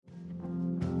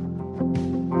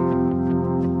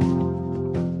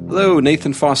Hello,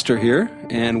 Nathan Foster here,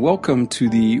 and welcome to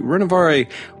the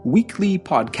Renovare Weekly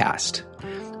Podcast.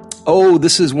 Oh,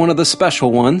 this is one of the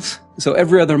special ones. So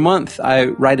every other month, I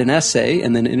write an essay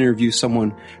and then interview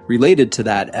someone related to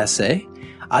that essay.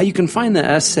 You can find the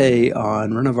essay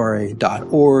on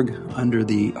renovare.org under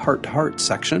the Heart to Heart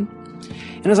section.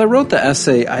 And as I wrote the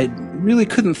essay, I really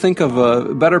couldn't think of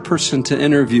a better person to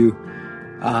interview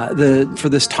for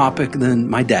this topic than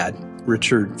my dad,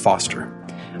 Richard Foster.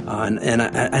 And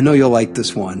I know you'll like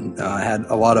this one. I had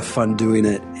a lot of fun doing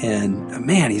it, and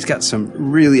man, he's got some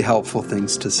really helpful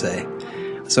things to say.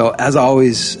 So as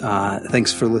always,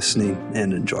 thanks for listening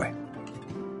and enjoy.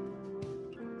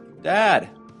 Dad.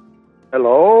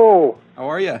 Hello. How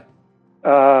are you?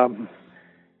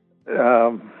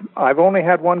 I've only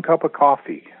had one cup of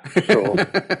coffee, so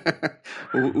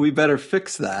we better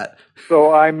fix that.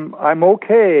 So I'm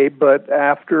okay, but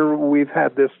after we've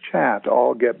had this chat,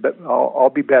 I'll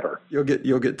be better. You'll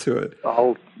get to it.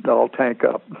 I'll tank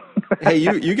up. Hey,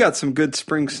 you got some good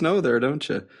spring snow there, don't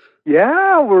you?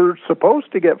 Yeah, we're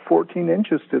supposed to get 14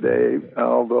 inches today,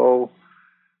 although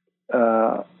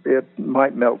it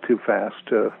might melt too fast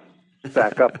to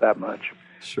stack up that much.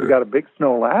 Sure. We got a big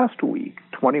snow last week,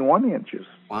 21 inches.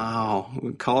 Wow.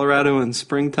 Colorado in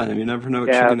springtime, you never know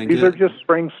what you're going to get. These are just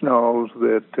spring snows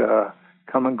that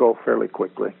come and go fairly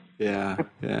quickly. Yeah,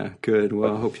 good.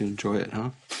 Well, I hope you enjoy it, huh?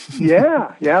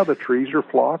 Yeah, the trees are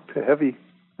flocked heavy.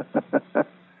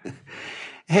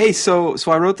 Hey, so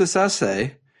I wrote this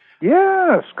essay.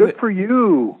 Yes, good for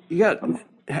you.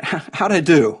 How'd I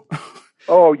do?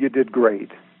 Oh, you did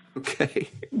great. Okay.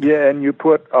 Yeah, and you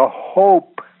put a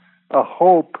hope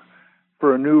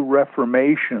for a new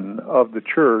reformation of the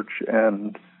church,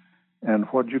 and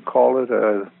what'd you call it?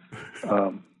 A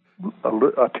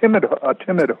timid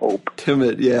hope.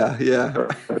 Timid, yeah.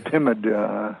 A timid,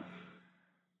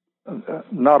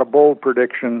 not a bold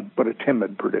prediction, but a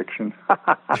timid prediction.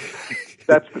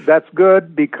 That's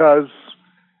good, because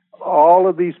all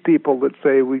of these people that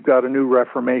say we've got a new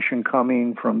reformation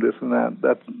coming from this and that,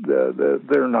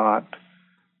 they're not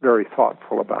very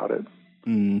thoughtful about it.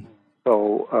 Mm.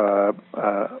 So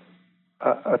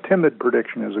a timid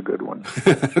prediction is a good one.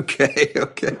 Okay.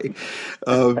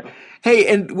 Hey,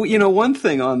 and one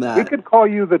thing on that, we could call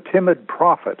you the timid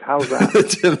prophet. How's that? The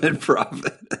timid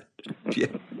prophet. Yeah,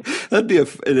 that'd be an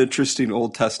interesting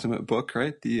Old Testament book,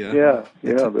 right? The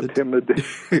timid.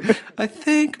 I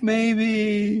think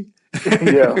maybe.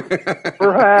 Yeah,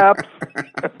 perhaps.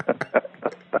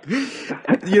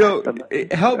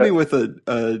 Help me with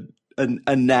a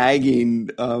nagging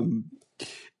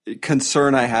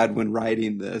concern I had when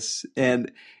writing this.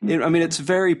 And it's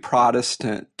very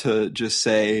Protestant to just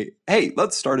say, hey,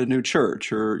 let's start a new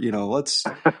church, or, let's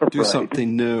do Right.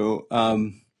 something new.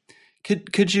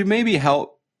 Could you maybe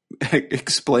help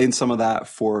explain some of that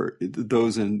for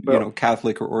those in,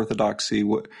 Catholic or Orthodoxy,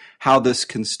 how this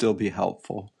can still be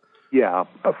helpful? Yeah.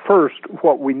 First,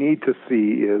 what we need to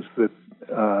see is that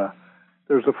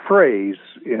there's a phrase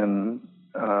in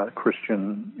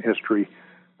Christian history: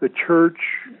 the church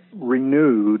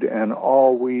renewed and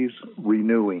always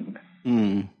renewing.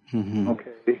 Mm-hmm.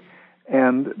 Okay,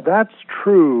 and that's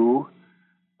true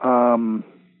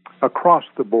across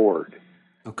the board.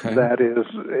 Okay, that is,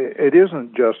 it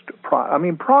isn't just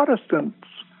Protestants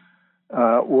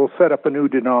will set up a new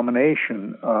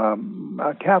denomination.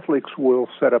 Catholics will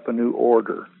set up a new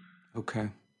order. Okay.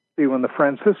 See, when the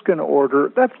Franciscan order,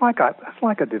 that's like a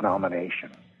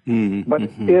denomination. Mm-hmm. But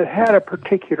it had a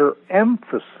particular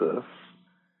emphasis,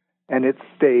 and it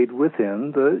stayed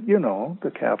within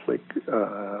the Catholic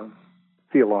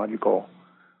theological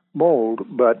mold.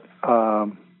 But I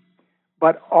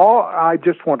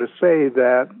just want to say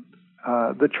that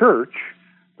the church,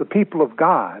 the people of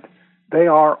God, they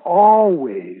are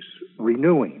always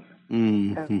renewing.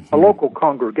 Mm-hmm. And a local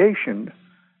congregation,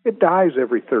 it dies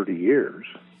every 30 years.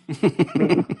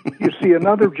 You see,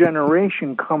 another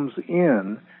generation comes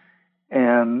in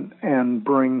and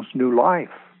brings new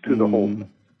life to the whole.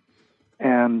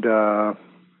 And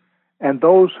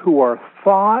those who are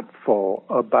thoughtful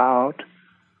about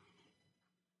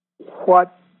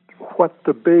what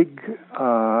the big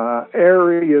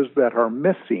areas that are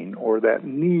missing or that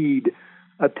need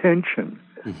attention,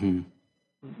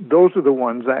 those are the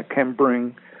ones that can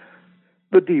bring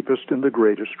the deepest and the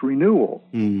greatest renewal.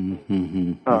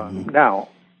 Now,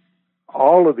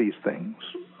 all of these things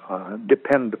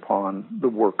depend upon the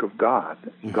work of God,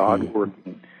 God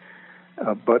working.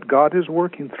 But God is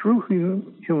working through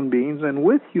human beings and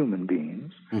with human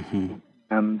beings.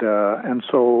 And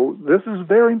so this is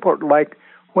very important. Like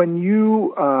when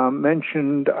you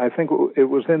mentioned, I think it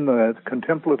was in the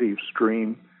contemplative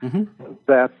stream,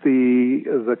 that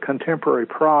the contemporary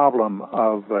problem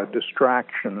of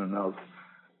distraction and of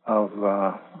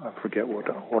I forget what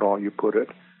all you put it,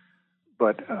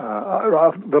 but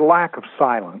the lack of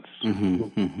silence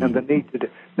and the need to.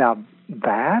 Now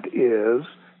that is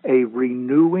a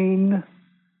renewing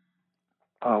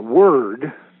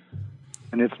word,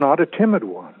 and it's not a timid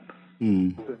one.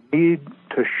 The need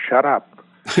to shut up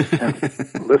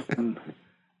and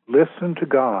listen to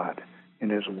God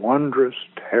in His wondrous,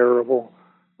 terrible,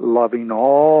 loving,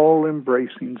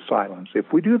 all-embracing silence.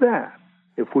 If we do that,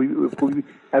 if we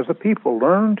as a people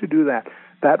learn to do that,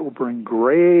 that will bring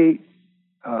great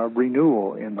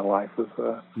renewal in the life of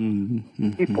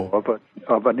people,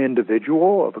 of an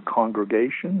individual, of a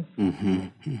congregation,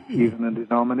 even a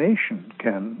denomination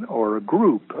or a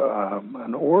group,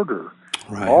 an order.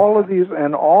 Right. All of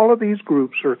these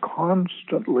groups are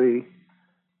constantly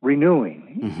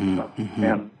renewing,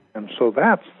 and so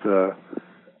that's the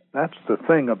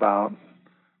thing about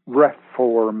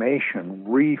reformation,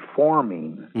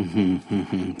 reforming.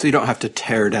 So you don't have to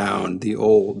tear down the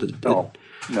old.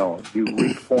 No, you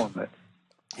reform it.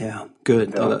 Yeah,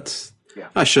 good.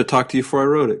 I should have talked to you before I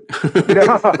wrote it.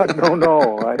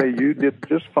 No, you did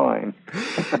just fine.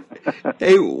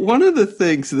 Hey, one of the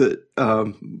things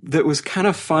that was kind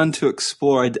of fun to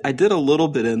explore, I did a little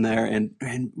bit in there,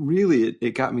 and really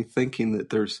it got me thinking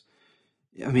that there's,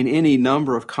 any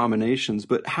number of combinations,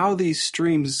 but how these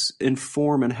streams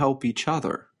inform and help each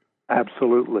other.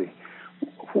 Absolutely.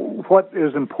 What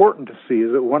is important to see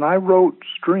is that when I wrote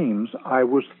streams, I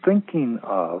was thinking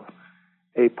of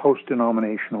a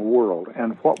post-denominational world,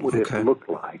 and what would it look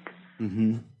like?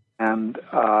 And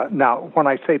now, when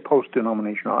I say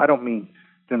post-denominational, I don't mean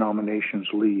denominations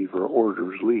leave or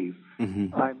orders leave.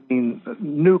 I mean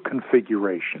new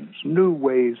configurations, new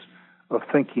ways of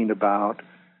thinking about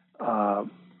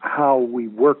how we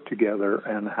work together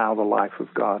and how the life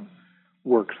of God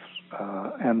works.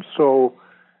 And so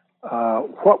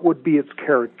what would be its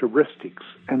characteristics?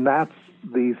 And that's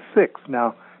these 6.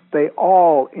 Now, they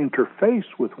all interface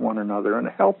with one another and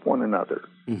help one another.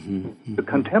 The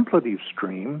contemplative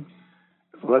stream,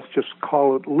 let's just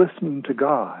call it listening to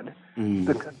God,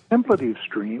 the contemplative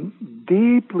stream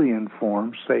deeply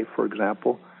informs, say, for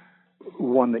example,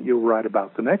 one that you'll write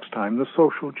about the next time, the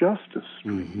social justice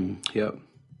stream. Yep.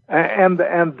 And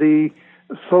the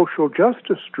social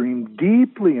justice stream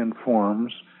deeply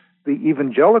informs the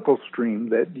evangelical stream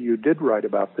that you did write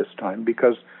about this time,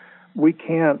 because we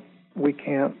can't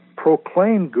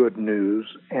proclaim good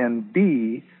news and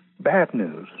be bad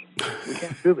news. We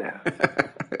can't do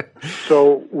that.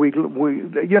 So we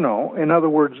in other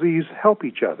words, these help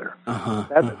each other.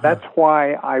 That's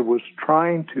why I was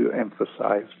trying to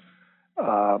emphasize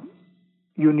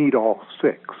you need all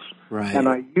 6. Right. And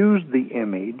I used the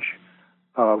image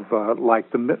of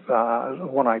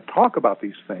when I talk about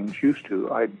these things,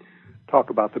 I talk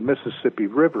about the Mississippi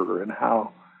River and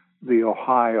how the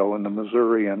Ohio and the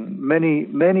Missouri and many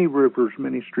rivers,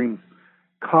 many streams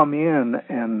come in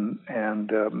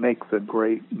and make the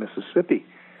great Mississippi.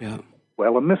 Yeah.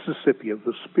 Well, a Mississippi of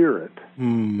the Spirit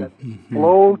that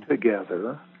flow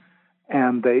together,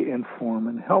 and they inform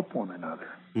and help one another.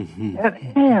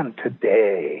 And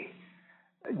today,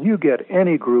 you get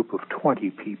any group of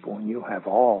 20 people, and you have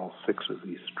all 6 of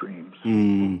these streams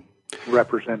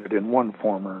represented in one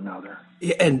form or another.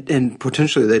 Yeah, and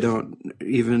potentially they don't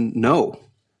even know.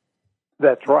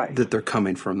 That's right. That they're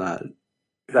coming from that.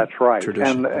 That's right.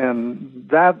 Tradition. And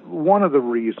that one of the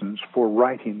reasons for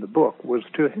writing the book was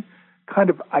to kind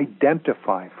of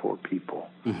identify for people,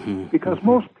 because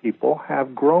most people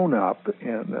have grown up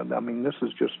in. This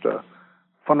is just a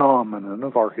phenomenon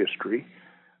of our history.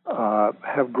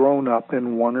 Have grown up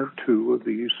in one or two of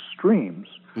these streams,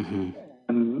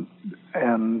 and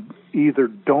either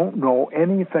don't know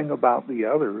anything about the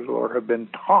others or have been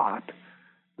taught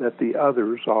that the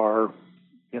others are,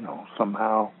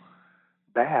 somehow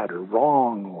bad or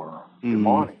wrong or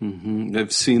demonic.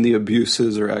 They've seen the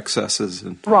abuses or excesses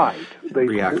and they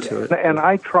react to it. And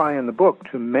I try in the book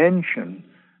to mention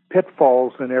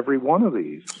pitfalls in every one of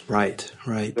these. Right.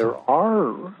 There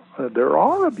are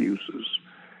abuses.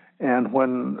 And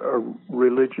when a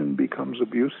religion becomes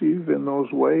abusive in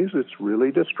those ways, it's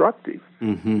really destructive.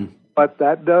 But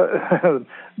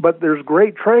but there's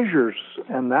great treasures,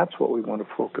 and that's what we want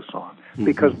to focus on.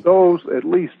 Because those, at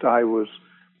least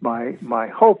my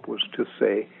hope was to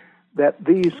say that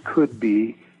these could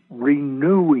be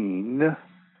renewing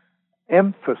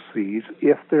emphases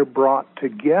if they're brought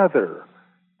together.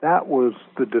 That was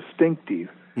the distinctive.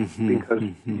 because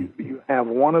you have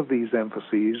one of these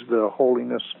emphases, the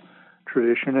holiness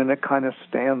tradition, and it kind of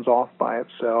stands off by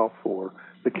itself, or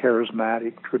the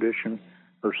charismatic tradition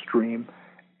or stream,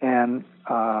 and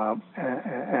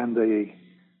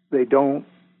they don't,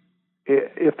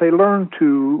 if they learn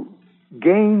to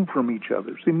gain from each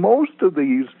other. See, most of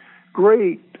these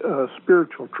great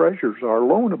spiritual treasures are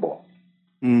loanable.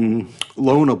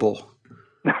 Loanable.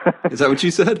 Is that what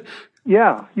you said?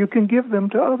 Yeah, you can give them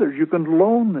to others. You can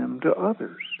loan them to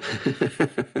others.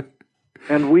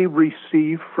 And we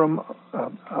receive from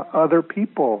other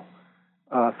people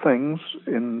things.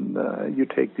 You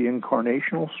take the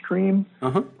incarnational stream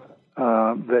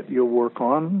that you'll work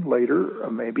on later,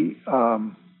 maybe.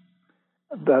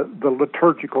 The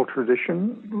liturgical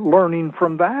tradition, learning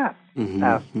from that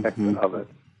aspect of it.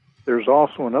 There's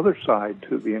also another side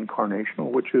to the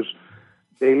incarnational, which is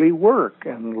daily work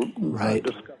and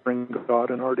discovering God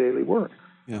in our daily work.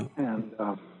 Yeah. And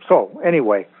so,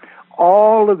 anyway,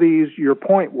 all of these, your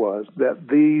point was that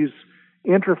these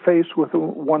interface with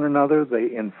one another,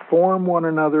 they inform one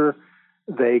another,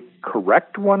 they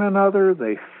correct one another,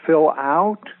 they fill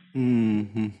out.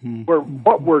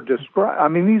 What we're describing, I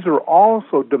mean, these are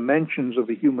also dimensions of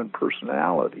the human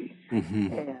personality.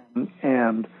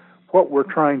 And what we're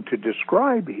trying to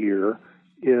describe here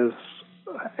is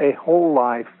a whole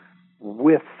life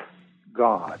with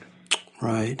God.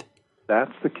 Right.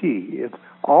 That's the key. It's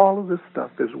all of this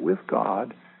stuff is with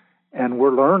God, and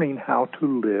we're learning how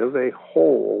to live a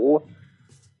whole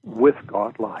with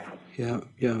God life. Yeah,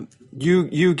 yeah.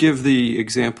 You give the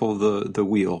example of the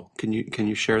wheel. Can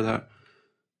you share that?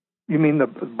 You mean the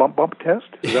bump test?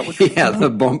 Is that what you're yeah, the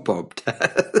bump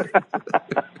test.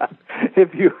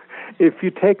 If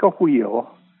you take a wheel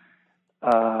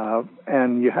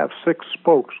and you have 6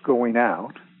 spokes going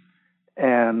out,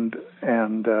 and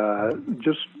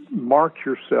just mark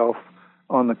yourself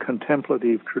on the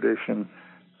contemplative tradition,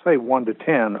 say 1 to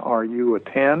 10. Are you a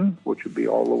 10, which would be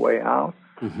all the way out,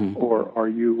 or are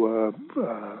you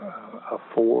a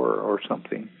 4 or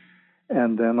something?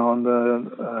 And then on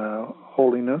the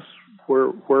holiness,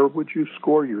 where would you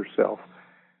score yourself?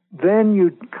 Then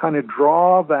you kind of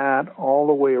draw that all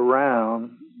the way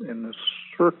around in this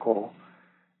circle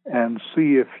and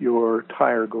see if your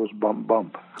tire goes bump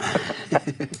bump.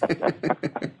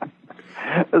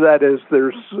 That is,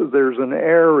 there's an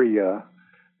area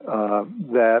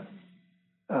that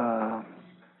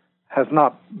has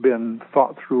not been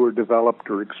thought through or developed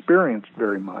or experienced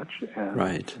very much, and,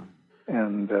 right.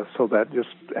 And so that just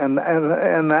and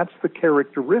that's the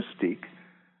characteristic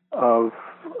of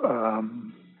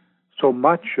so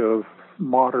much of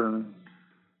modern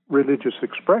religious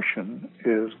expression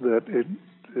is that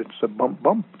it's a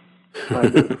bump.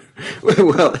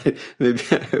 Well, maybe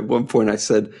at one point I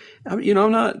said, I'm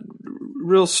not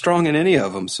real strong in any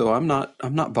of them, so I'm not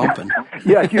bumping.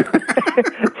 Yeah,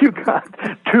 you got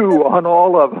 2 on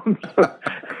all of them.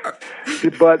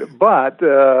 But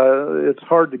it's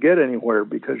hard to get anywhere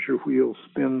because your wheel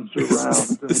spins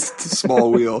around. It's a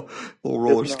small wheel, little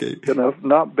roller skate.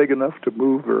 Not big enough to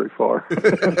move very far.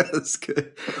 That's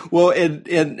good. Well,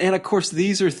 and of course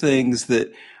these are things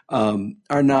that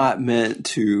are not meant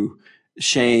to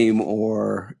shame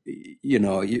or,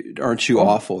 aren't you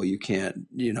awful? You can't,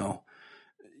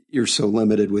 you're so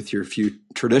limited with your few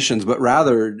traditions, but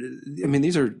rather, I mean,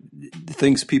 these are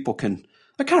things people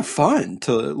they're kind of fun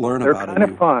to learn about. They're kind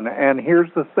of fun. And here's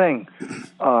the thing.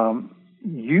 And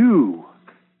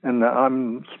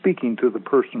I'm speaking to the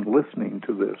person listening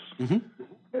to this.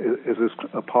 Is this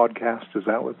a podcast? Is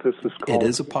that what this is called? It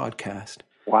is a podcast.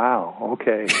 Wow.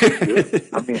 Okay.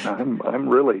 I mean, I'm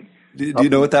really. Do you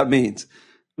know what that means?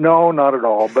 No, not at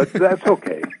all. But that's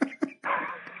okay.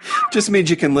 Just means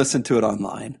you can listen to it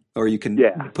online, or you can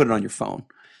put it on your phone.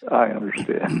 I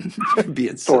understand.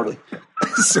 Being silly.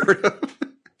 Sort of.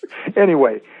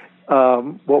 Anyway,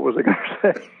 what was I going to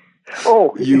say?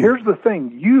 Oh, here's the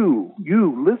thing. You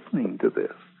listening to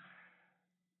this,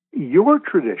 your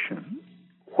tradition,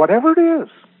 whatever it is,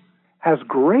 has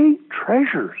great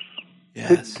treasures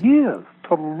to give,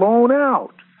 to loan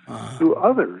out to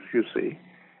others, you see.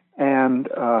 And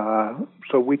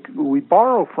so we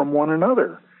borrow from one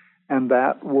another, and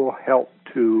that will help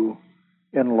to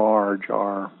enlarge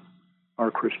our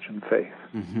Christian faith.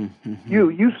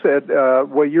 You said,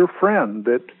 your friend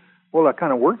that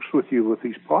kind of works with you with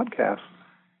these podcasts,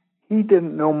 he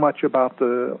didn't know much about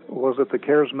was it the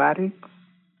charismatic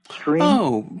stream?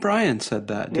 Oh, Brian said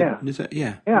that. Yeah,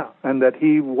 and that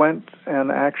he went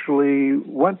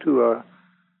to a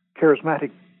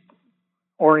charismatic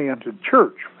oriented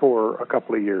church for a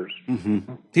couple of years.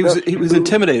 He was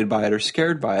intimidated by it or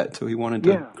scared by it, so he wanted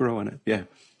to grow in it. Yeah.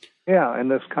 Yeah,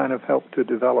 and this kind of helped to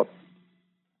develop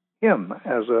him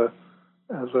as a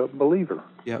believer.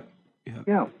 Yep. Yep.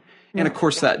 Yeah. And of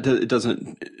course, that it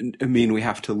doesn't mean we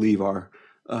have to leave our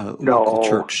local No,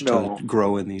 church no. to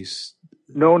grow in these.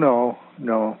 No.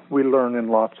 We learn in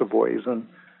lots of ways,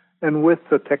 and with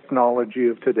the technology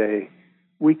of today,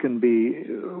 we can be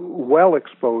well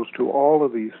exposed to all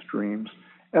of these streams.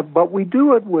 But we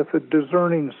do it with a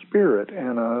discerning spirit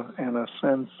and a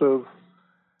sense of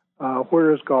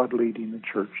where is God leading the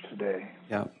church today.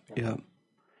 Yeah. Yeah.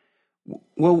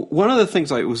 Well, one of the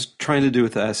things I was trying to do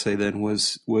with the essay then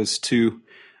was to,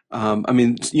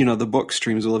 the book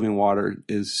Streams of Living Water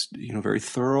is, very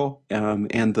thorough,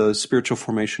 and the Spiritual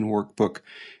Formation Workbook,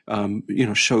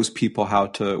 shows people how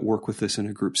to work with this in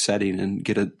a group setting and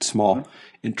get a small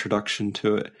introduction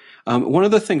to it. One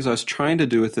of the things I was trying to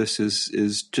do with this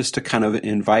is just to kind of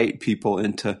invite people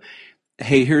into,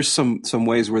 hey, here's some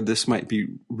ways where this might be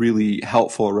really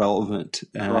helpful or relevant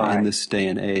in this day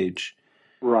and age.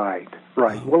 Right.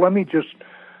 Well, let me just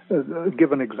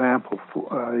give an example.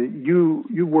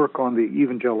 You work on the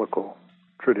evangelical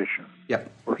tradition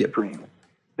or stream.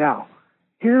 Now,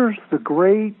 here's the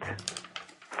great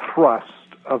thrust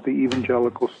of the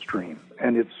evangelical stream,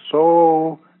 and it's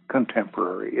so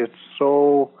contemporary. It's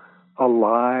so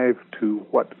alive to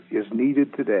what is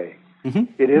needed today.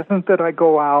 Mm-hmm. It isn't that I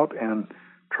go out and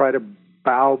try to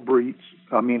whatever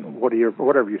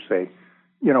you say,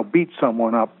 beat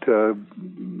someone up to,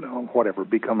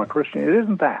 become a Christian. It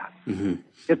isn't that. Mm-hmm.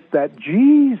 It's that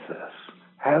Jesus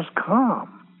has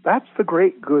come. That's the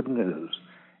great good news.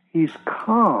 He's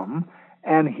come,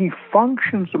 and he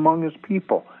functions among his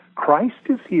people. Christ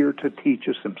is here to teach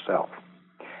us himself.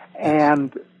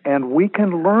 And we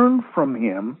can learn from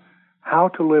him how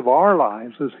to live our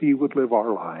lives as he would live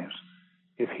our lives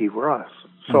if he were us.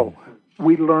 So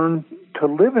we learn to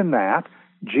live in that.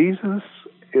 Jesus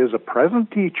is a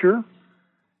present teacher.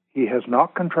 He has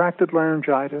not contracted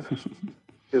laryngitis.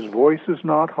 His voice is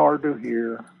not hard to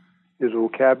hear. His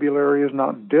vocabulary is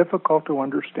not difficult to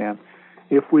understand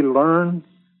if we learn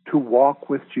to walk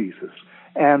with Jesus.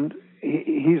 And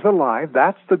he's alive.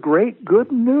 That's the great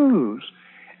good news.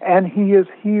 And he is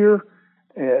here,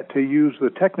 to use the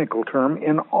technical term,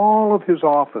 in all of his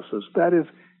offices. That is,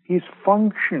 he's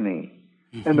functioning.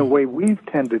 And the way we've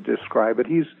tended to describe it,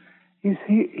 he's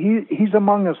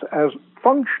among us as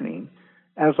functioning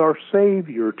as our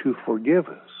Savior to forgive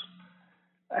us,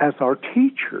 as our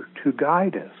teacher to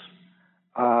guide us,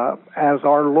 as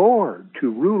our Lord to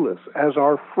rule us, as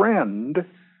our friend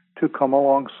to come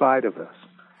alongside of us.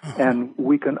 And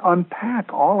we can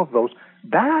unpack all of those.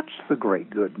 That's the great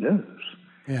good news.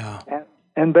 Yeah.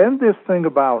 And then this thing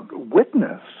about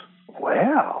witness,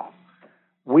 well,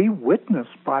 we witness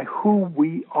by who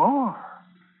we are.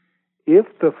 If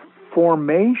the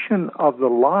formation of the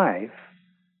life,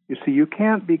 you see, you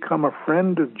can't become a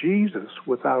friend of Jesus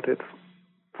without it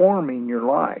forming your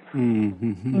life.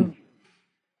 Mm-hmm.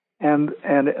 And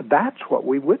that's what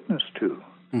we witness to.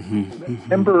 Mm-hmm.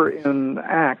 Remember in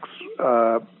Acts,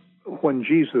 when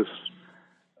Jesus,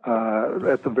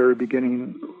 at the very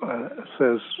beginning,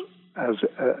 says,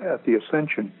 at the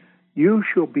ascension, you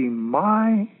shall be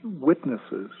my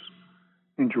witnesses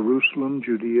in Jerusalem,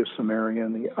 Judea, Samaria,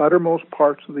 and the uttermost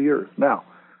parts of the earth. Now,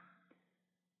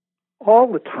 all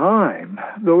the time,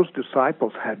 those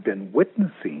disciples had been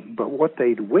witnessing, but what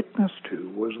they'd witnessed to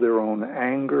was their own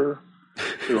anger,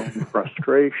 their own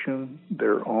frustration,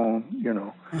 their own,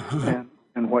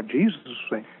 and what Jesus is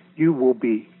saying, you will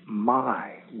be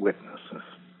my witnesses.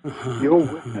 You'll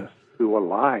witness to a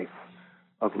life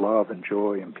of love and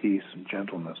joy and peace and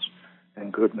gentleness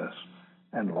and goodness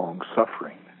and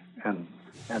long-suffering. And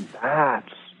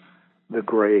that's the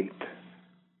great,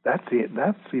 that's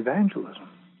evangelism.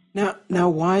 Now,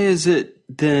 why is it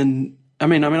then,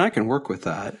 I can work with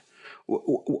that.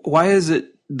 Why is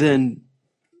it then,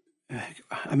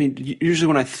 usually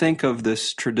when I think of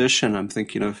this tradition, I'm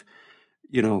thinking of,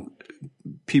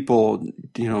 people,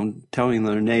 telling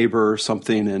their neighbor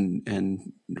something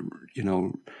and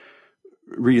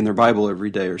reading their Bible every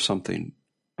day or something.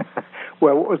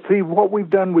 Well, see, what we've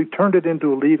done, we've turned it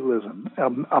into a legalism,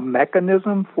 a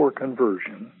mechanism for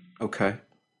conversion. Okay.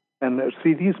 And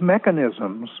see, these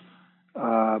mechanisms,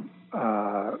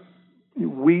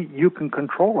 you can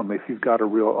control them if you've got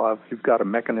a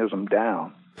mechanism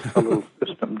down, a little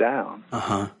system down.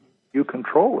 You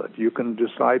control it. You can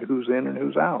decide who's in and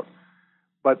who's out.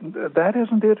 But that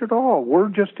isn't it at all. We're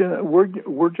just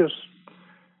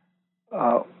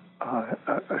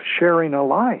sharing a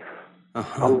life,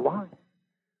 a life.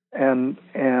 And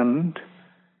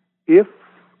if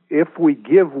if we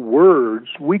give words,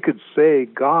 we could say,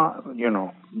 God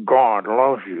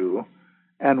loves you,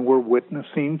 and we're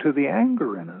witnessing to the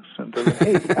anger in us, and to the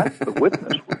hate. That's the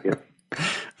witness we're giving.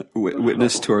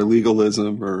 Witness to our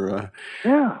legalism, or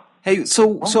yeah. Hey,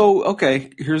 so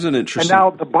okay. Here's an interesting. And now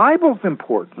the Bible's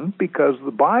important because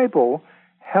the Bible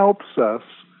helps us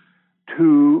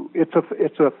to. It's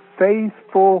a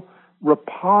faithful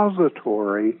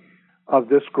repository of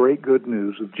this great good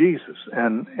news of Jesus,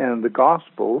 and the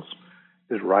Gospels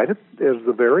is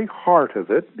the very heart of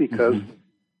it, because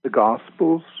the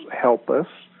Gospels help us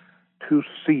to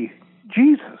see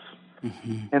Jesus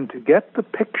and to get the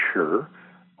picture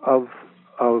of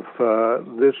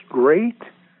this great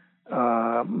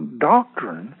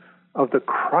doctrine of the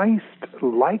Christ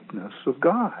likeness of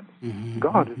God.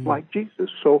 God is like Jesus.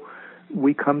 So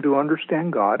we come to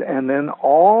understand God, and then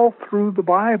all through the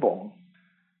Bible,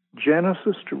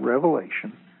 Genesis to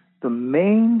Revelation, the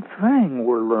main thing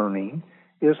we're learning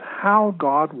is how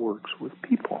God works with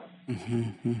people.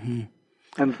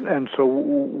 And so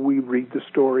we read the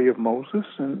story of Moses,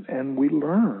 and we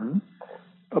learn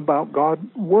about God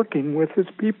working with his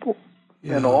people,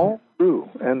 and all through.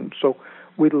 And so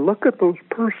we look at those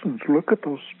persons, look at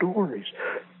those stories,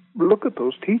 look at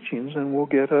those teachings, and we'll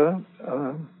get a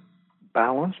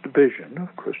balanced vision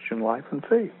of Christian life and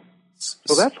faith.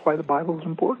 So that's why the Bible is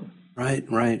important. Right.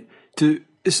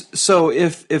 So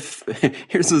if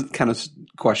here's a kind of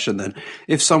question then.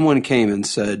 If someone came and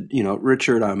said,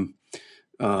 Richard,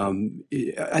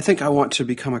 I think I want to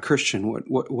become a Christian.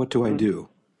 What do I do?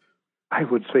 I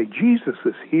would say Jesus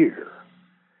is here.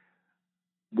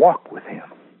 Walk with him.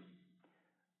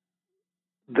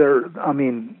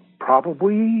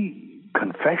 Probably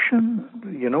confession,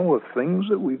 of things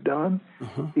that we've done,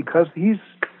 because he's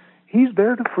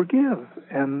there to forgive.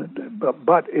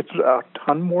 But it's a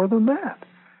ton more than that.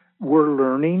 We're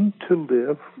learning to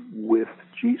live with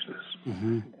Jesus,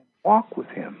 walk with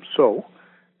him. So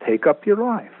take up your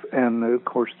life, and of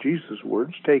course, Jesus'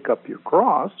 words: take up your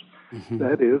cross.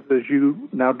 That is,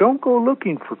 now don't go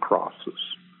looking for crosses.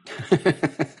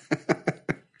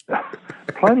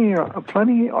 Plenty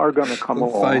are going to come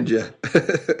along. Find you.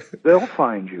 They'll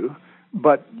find you,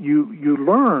 but you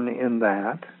learn in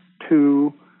that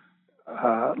to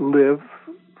live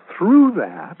through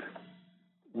that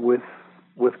with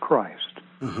Christ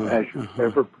as your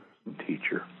ever-present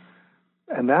teacher,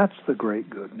 and that's the great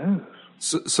good news.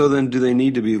 So then, do they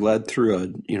need to be led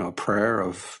through a prayer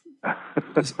of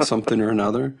something or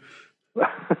another?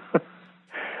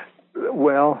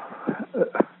 Well,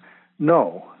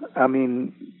 no.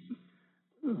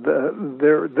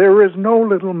 There is no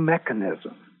little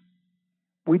mechanism.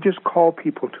 We just call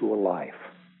people to a life.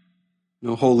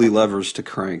 No holy levers to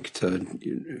crank to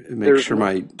make sure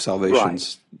my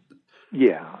salvation's... Right.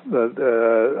 Yeah.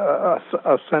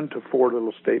 Assent to 4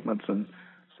 little statements and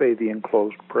say the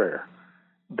enclosed prayer.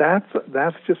 That's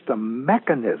just a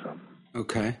mechanism.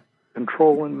 Okay.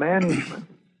 Control and management.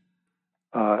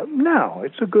 Now,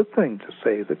 it's a good thing to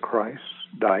say that Christ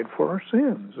died for our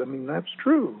sins. That's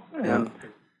true.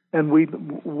 And we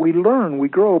learn, we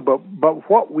grow, but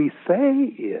what we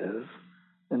say is,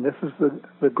 and this is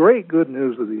the great good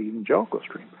news of the evangelical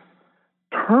stream,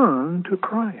 turn to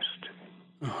Christ,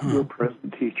 your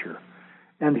present teacher,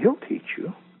 and he'll teach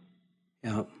you.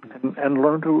 Yeah. And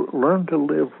learn to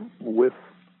live with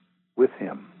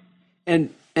him. And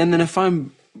then if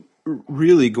I'm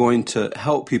really going to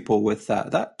help people with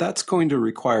that's going to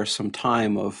require some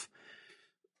time of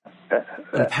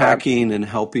unpacking and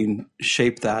helping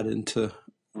shape that into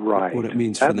what it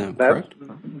means for them, correct?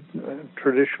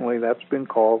 Traditionally, that's been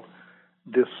called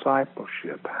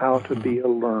discipleship, how to be a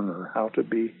learner, how to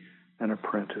be an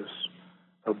apprentice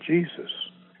of Jesus.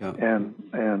 Yeah.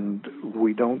 And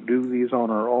we don't do these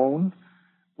on our own.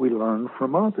 We learn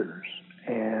from others,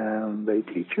 and they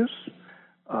teach us.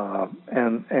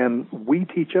 And we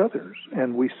teach others,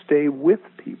 and we stay with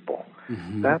people.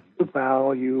 That's the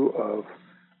value of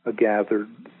a gathered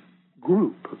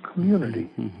group, a community,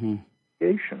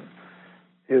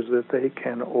 is that they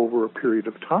can, over a period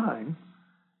of time,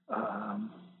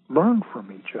 learn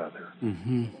from each other,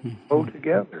 go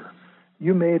together.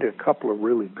 You made a couple of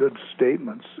really good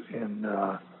statements in,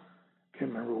 I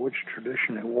can't remember which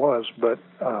tradition it was, but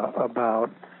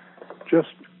about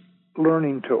just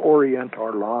learning to orient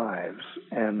our lives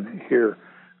and here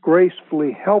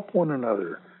gracefully help one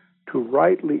another to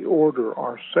rightly order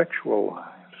our sexual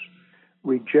lives,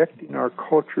 rejecting our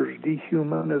culture's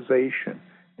dehumanization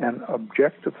and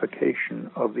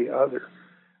objectification of the other.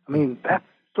 That's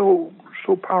so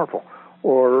powerful.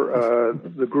 Or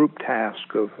the group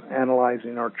task of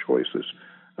analyzing our choices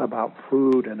about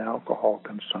food and alcohol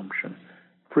consumption,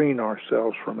 freeing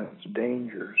ourselves from its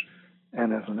dangers,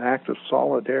 and as an act of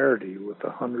solidarity with the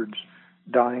hundreds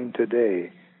dying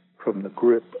today from the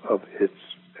grip of its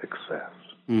excess.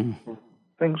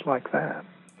 Things like that.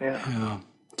 Yeah.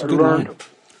 It's I a good learned.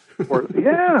 line.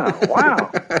 Yeah,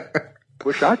 wow.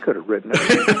 Wish I could have written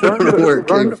it.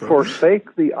 Learn to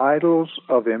forsake the idols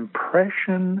of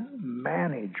impression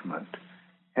management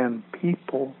and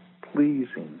people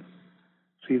pleasing.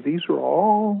 See, these are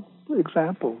all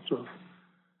examples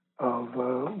of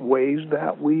ways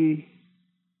that we,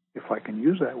 if I can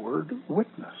use that word,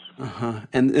 witness.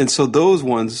 And so those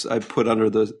ones I put under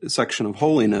the section of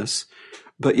holiness,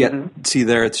 but yet see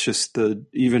there it's just the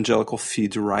evangelical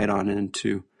feeds right on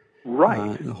into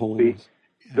the holiness.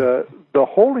 The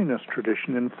holiness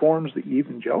tradition informs the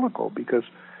evangelical, because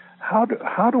how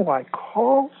do I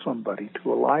call somebody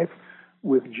to a life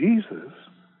with Jesus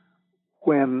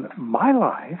when my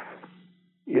life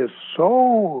is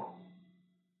so,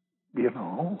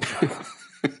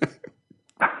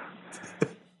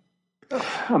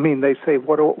 I mean, they say,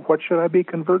 what should I be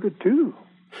converted to?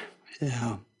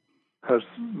 Yeah. Because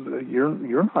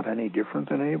you're not any different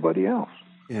than anybody else.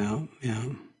 Yeah.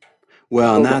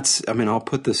 Well, and that's, I mean, I'll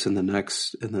put this in the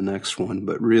next one,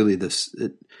 but really it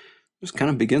just kind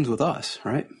of begins with us,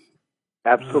 right?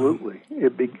 Absolutely.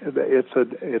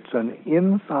 It's an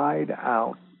inside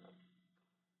out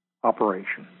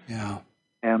operation. Yeah.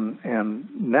 And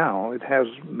now it has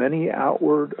many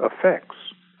outward effects.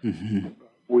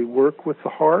 We work with the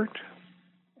heart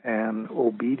and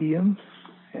obedience,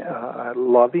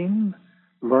 loving,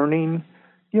 learning,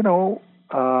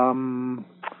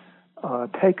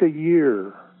 take a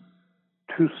year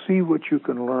to see what you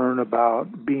can learn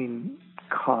about being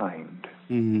kind.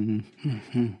 And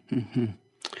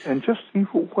just see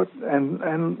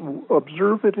and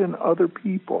observe it in other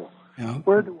people. Yeah.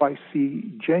 Where do I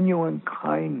see genuine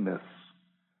kindness?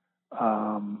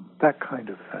 That kind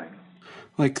of thing.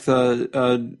 Like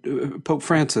the Pope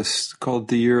Francis called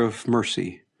the Year of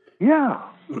Mercy. Yeah.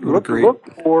 Look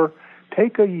for,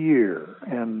 take a year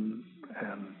and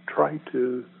try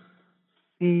to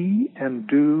see and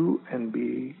do and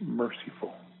be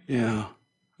merciful. Yeah.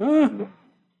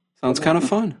 Sounds kind of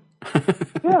fun.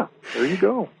 Yeah, there you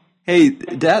go. Hey,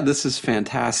 Dad, this is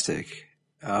fantastic.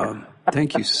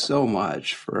 Thank you so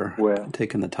much for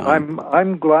taking the time.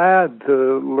 I'm glad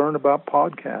to learn about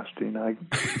podcasting.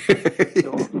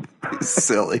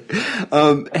 Silly.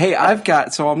 Hey,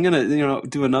 so I'm going to,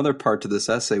 do another part to this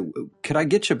essay. Could I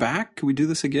get you back? Could we do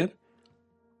this again?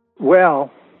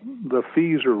 Well, the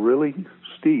fees are really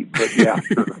steep, but yeah.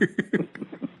 Sure.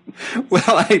 Well,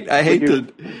 I hate to.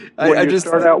 When you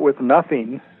start out with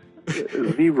nothing,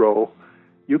 zero,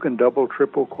 you can double,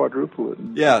 triple, quadruple it.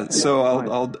 Yeah, so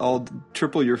I'll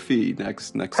triple your fee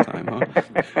next time, huh?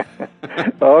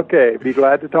 Okay, be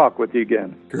glad to talk with you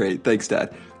again. Great, thanks,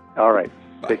 Dad. All right,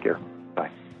 take care.